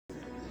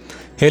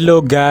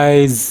Hello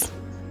guys,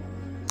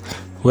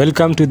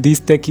 welcome to this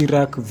Techie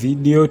Rack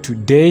video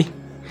today,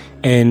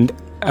 and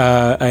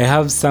I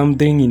have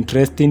something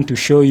interesting to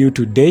show you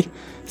today.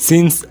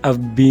 Since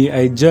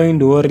I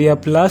joined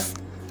WarriorPlus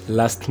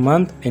last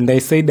month, and I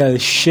said I'll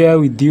share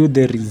with you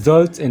the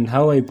results and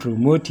how I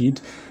promote it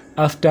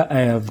after I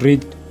have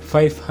reached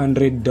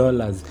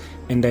 $500.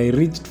 And I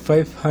reached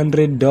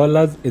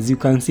 $500. As you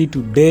can see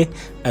today,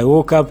 I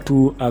woke up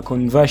to a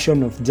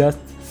conversion of just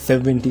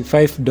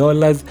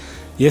 $75.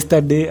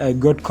 Yesterday I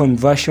got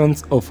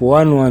conversions of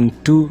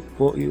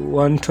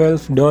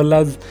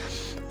 $112,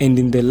 and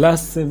in the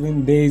last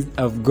 7 days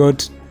I've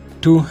got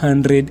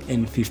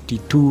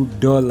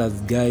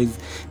 $252, guys,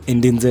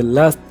 and in the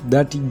last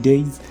 30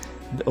 days,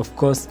 of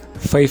course,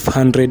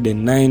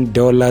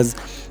 $509.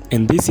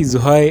 And this is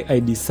why I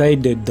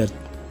decided that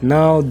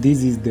now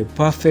this is the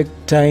perfect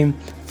time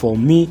for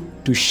me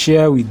to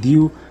share with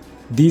you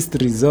these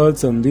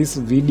results on this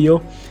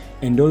video,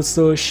 and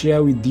also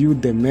share with you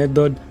the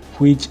method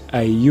which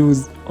I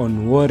use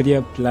on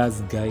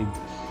WarriorPlus, guys.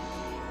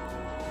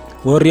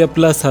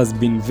 WarriorPlus has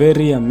been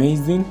very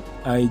amazing.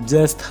 I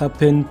just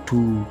happened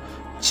to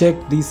check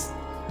this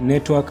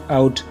network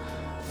out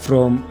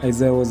from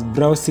as I was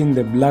browsing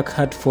the Black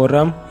Hat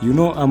forum. You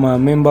know, I'm a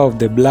member of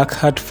the Black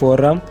Hat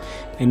forum,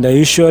 and I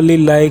usually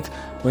like,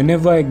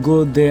 whenever I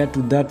go there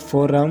to that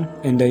forum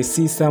and I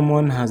see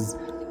someone has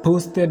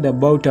posted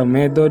about a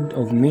method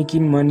of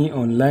making money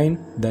online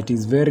that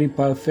is very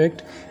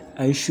perfect,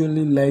 I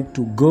usually like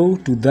to go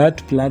to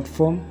that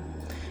platform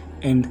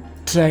and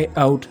try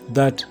out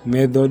that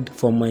method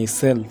for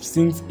myself.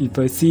 Since if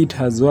I see it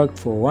has worked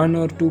for 1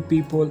 or 2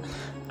 people,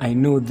 I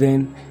know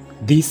then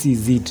this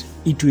is it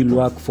will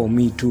work for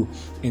me too.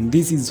 And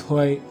this is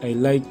why I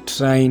like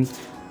trying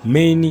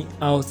many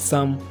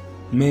awesome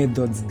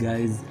methods,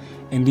 guys.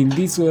 And in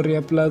this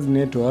WarriorPlus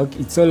network,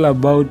 it's all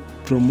about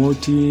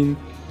promoting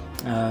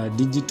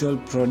digital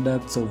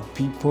products of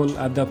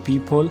other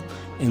people,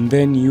 and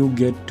then you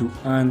get to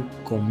earn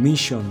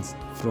commissions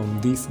from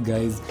these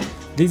guys.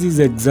 This is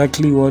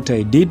exactly what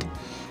I did,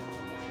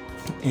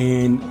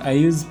 and I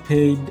use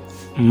paid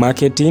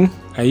marketing.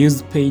 I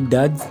use paid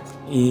ads.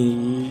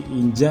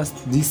 In just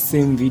this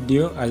same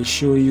video, I'll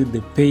show you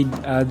the paid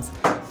ads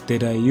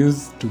that I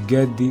use to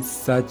get these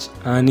such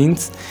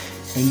earnings.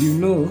 And you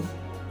know,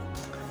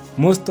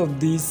 most of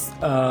these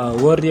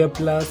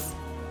WarriorPlus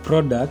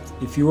products,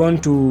 if you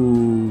want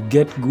to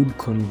get good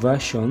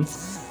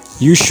conversions,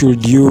 you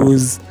should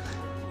use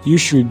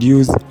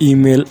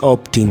email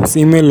opt-ins.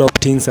 Email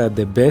opt-ins are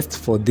the best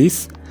for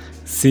this,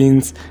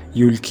 since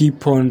you'll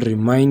keep on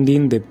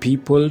reminding the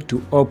people to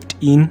opt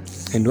in,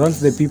 and once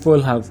the people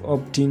have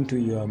opted into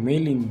your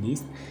mailing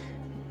list,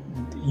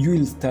 you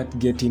will start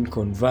getting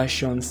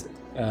conversions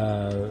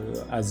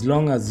as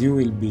long as you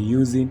will be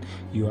using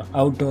your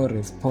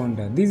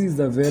autoresponder. This is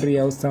a very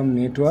awesome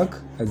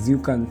network. As you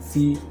can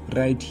see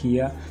right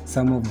here,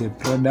 some of the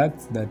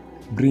products that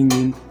bring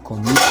in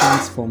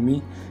commissions for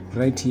me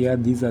right here.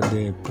 These are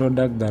the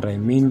products that I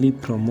mainly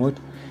promote,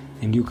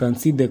 and you can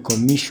see the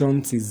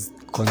commissions is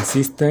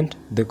consistent.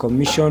 The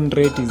commission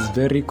rate is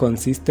very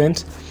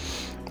consistent,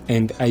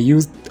 and I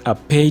used a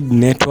paid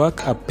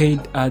network, a paid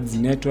ads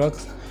network,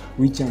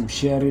 which I'm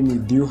sharing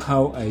with you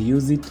how I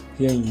use it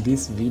here in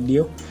this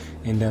video.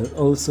 And I'll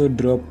also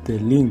drop the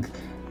link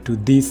to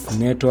this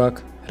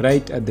network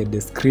right at the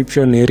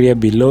description area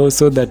below,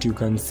 so that you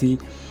can see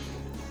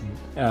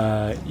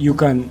you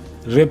can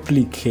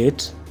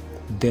replicate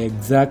the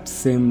exact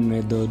same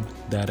method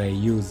that I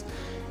use.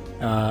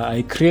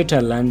 I create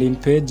a landing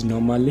page.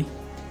 Normally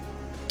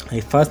I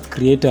first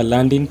create a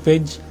landing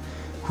page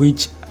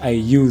which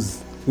I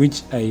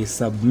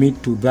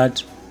submit to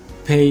that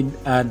paid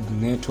ad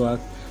network,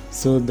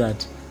 so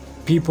that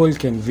people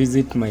can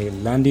visit my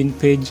landing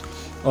page,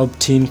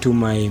 opt in to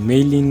my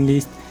mailing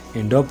list,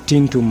 and opt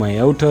in to my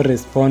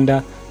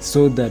autoresponder,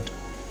 so that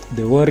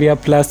the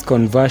WarriorPlus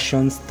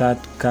conversions start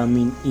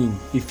coming in.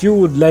 If you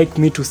would like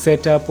me to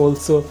set up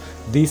also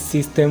this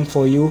system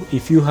for you,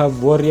 if you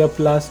have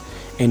WarriorPlus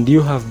and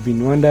you have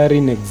been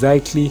wondering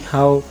exactly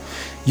how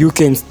you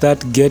can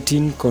start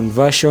getting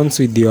conversions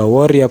with your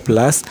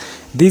WarriorPlus,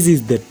 this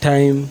is the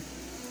time,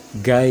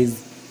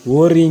 guys.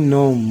 Worry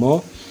no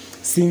more,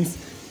 since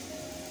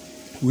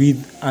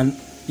with an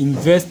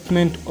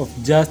investment of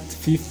just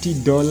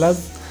 $50,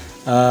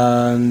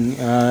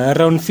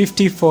 around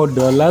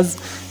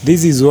 $54,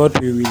 this is what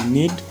we will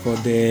need for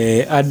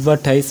the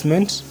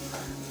advertisement.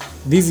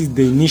 This is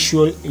the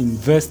initial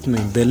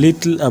investment, the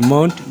little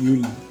amount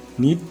you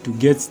need to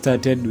get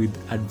started with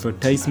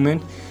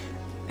advertisement,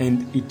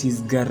 and it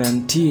is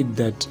guaranteed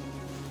that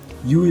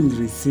you will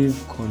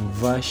receive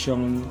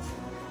conversions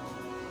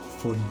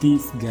for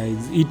this,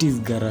 guys. It is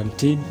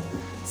guaranteed,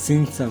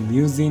 since I'm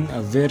using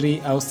a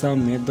very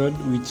awesome method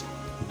which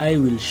I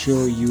will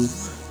show you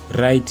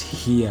right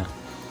here.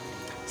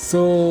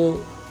 So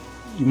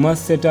you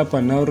must set up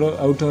an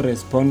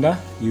autoresponder.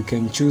 You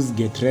can choose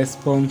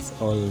GetResponse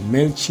or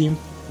MailChimp,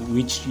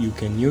 which you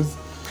can use.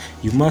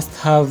 You must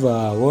have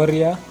a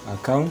Warrior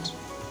account,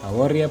 a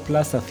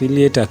WarriorPlus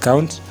affiliate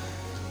account.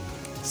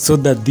 so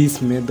that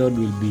this method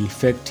will be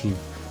effective.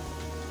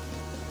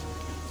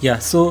 Yeah,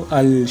 so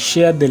I'll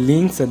share the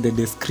links at the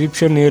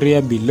description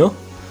area below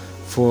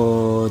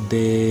for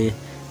the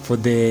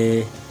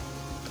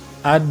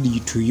ad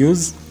to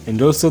use,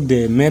 and also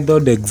the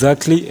method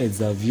exactly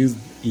as I've used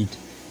it.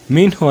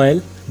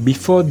 Meanwhile,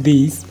 before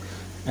this,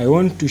 I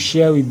want to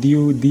share with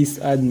you these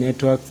ad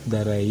networks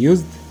that I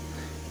used.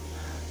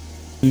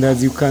 And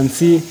as you can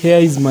see, here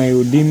is my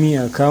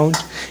Udimi account,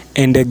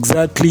 and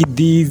exactly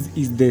this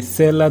is the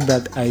seller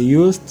that I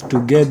used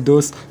to get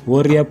those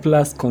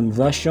WarriorPlus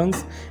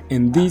conversions.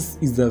 And this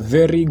is a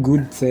very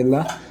good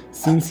seller,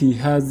 since he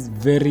has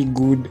very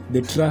good,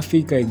 the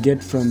traffic I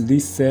get from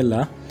this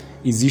seller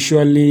is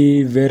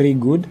usually very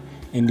good,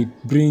 and it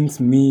brings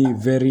me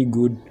very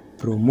good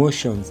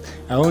promotions.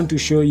 I want to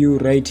show you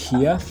right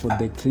here for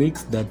the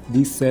clicks that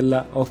this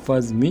seller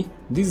offers me.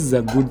 This is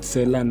a good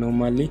seller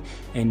normally,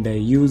 and I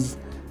use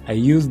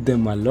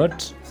them a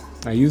lot.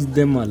 I use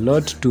them a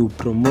lot to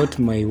promote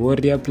my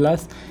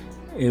WarriorPlus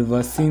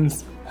ever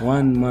since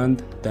 1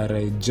 month that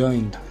I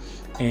joined,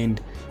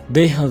 and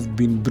they have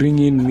been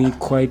bringing me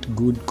quite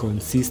good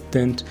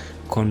consistent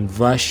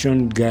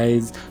conversion,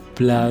 guys.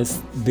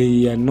 Plus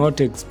they are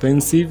not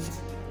expensive.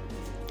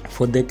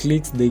 For the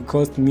clicks, they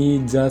cost me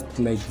just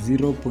like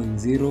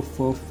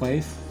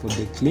 0.045 for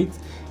the clicks,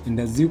 and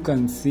as you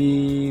can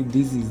see,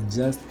 this is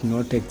just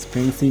not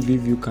expensive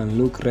if you can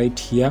look right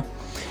here.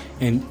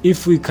 And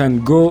if we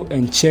can go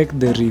and check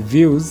the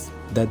reviews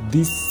that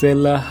this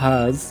seller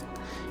has,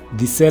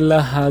 the seller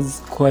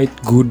has quite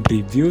good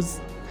reviews,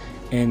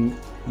 and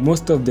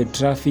most of the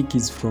traffic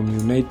is from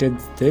United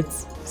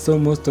States. So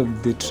most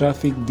of the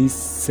traffic this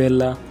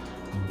seller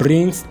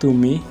brings to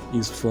me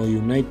is for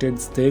United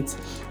States.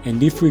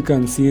 And if we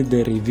can see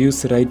the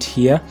reviews right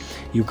here,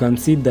 you can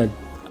see that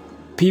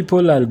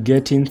people are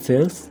getting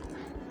sales.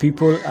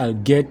 People are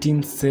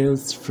getting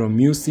sales from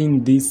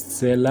using this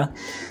seller.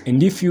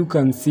 And if you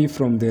can see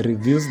from the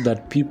reviews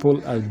that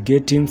people are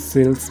getting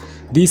sales,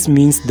 this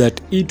means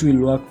that it will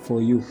work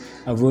for you.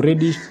 I've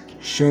already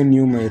shown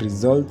you my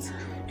results,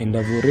 and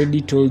I've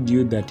already told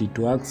you that it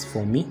works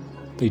for me.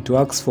 It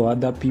works for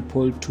other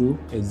people too,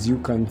 as you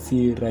can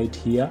see right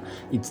here.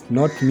 It's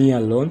not me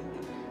alone,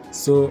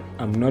 so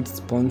I'm not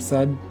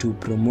sponsored to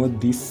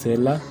promote this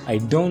seller. I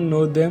don't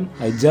know them.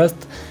 I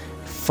just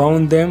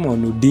found them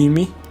on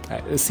Udimi,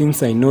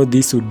 since I know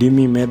this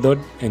Udimi method,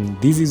 and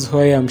this is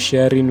why I'm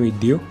sharing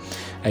with you.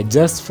 I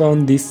just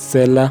found this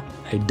seller.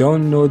 I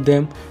don't know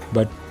them,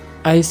 but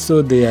I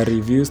saw their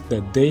reviews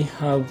that they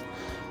have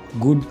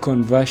good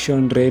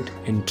conversion rate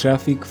and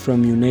traffic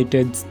from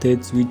United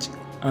States, which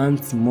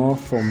earns more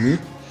for me.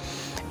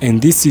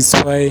 And this is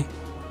why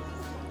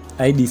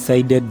I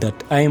decided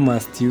that I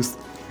must use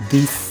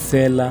this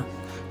seller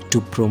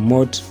to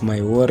promote my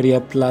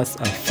WarriorPlus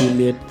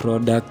affiliate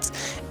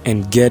products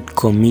and get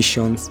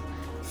commissions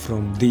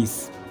from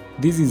this.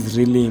 This is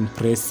really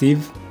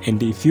impressive,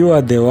 and if you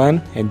are the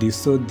one and you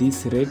saw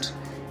this rate,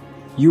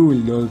 you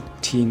will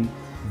opt in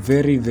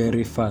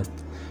very fast.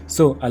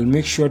 So I'll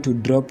make sure to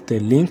drop the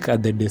link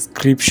at the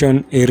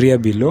description area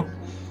below,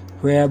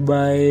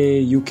 whereby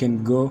you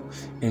can go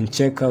and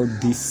check out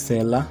this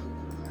seller,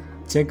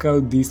 check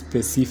out this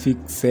specific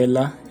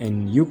seller,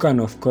 and you can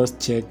of course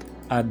check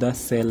other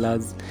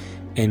sellers,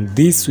 and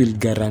this will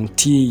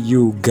guarantee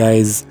you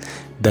guys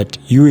that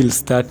you will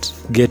start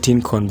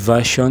getting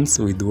conversions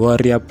with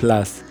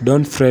WarriorPlus.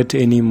 Don't fret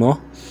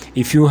anymore.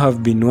 If you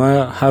have been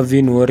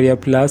having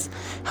WarriorPlus,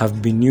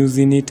 have been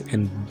using it,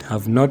 and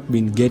have not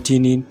been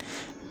getting in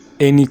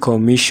any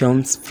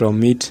commissions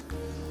from it,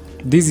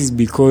 this is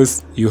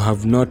because you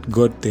have not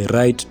got the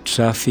right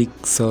traffic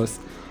source,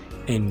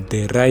 and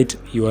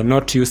you are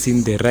not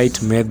using the right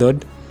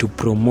method to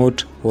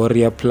promote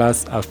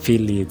WarriorPlus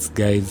affiliates,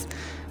 guys.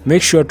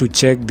 Make sure to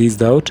check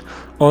this out.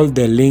 All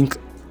the links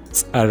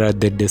are at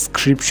the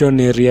description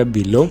area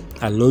below.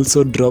 I'll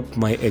also drop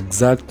my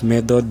exact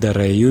method that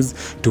I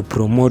use to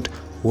promote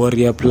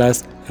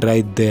WarriorPlus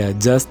right there.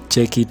 Just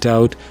check it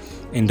out,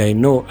 and I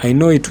know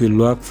it will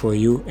work for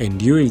you,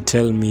 and you will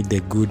tell me the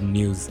good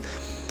news.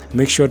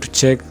 Make sure to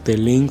check the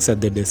links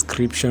at the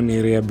description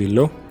area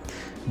below.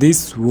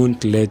 This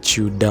won't let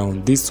you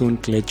down. This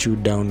won't let you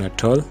down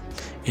at all,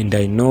 and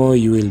I know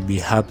you will be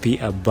happy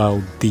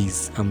about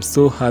this. I'm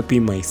so happy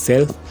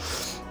myself.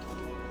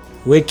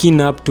 Waking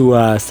up to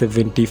a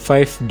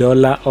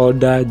 $75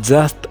 order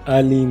just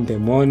early in the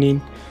morning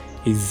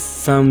is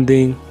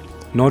something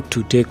not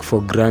to take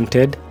for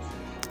granted.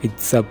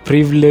 It's a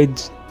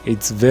privilege.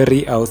 It's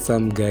very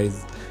awesome,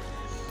 guys.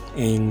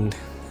 And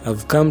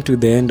I've come to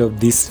the end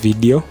of this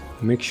video.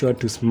 Make sure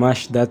to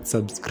smash that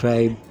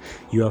subscribe.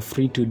 You are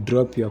free to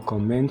drop your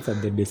comments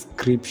at the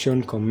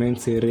description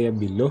comments area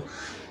below.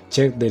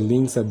 Check the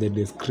links at the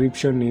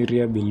description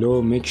area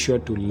below. Make sure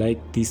to like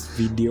this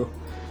video.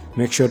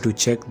 Make sure to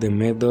check the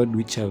method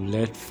which I've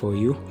left for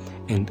you,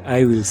 and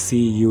I will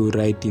see you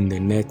right in the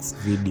next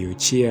video.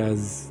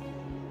 Cheers.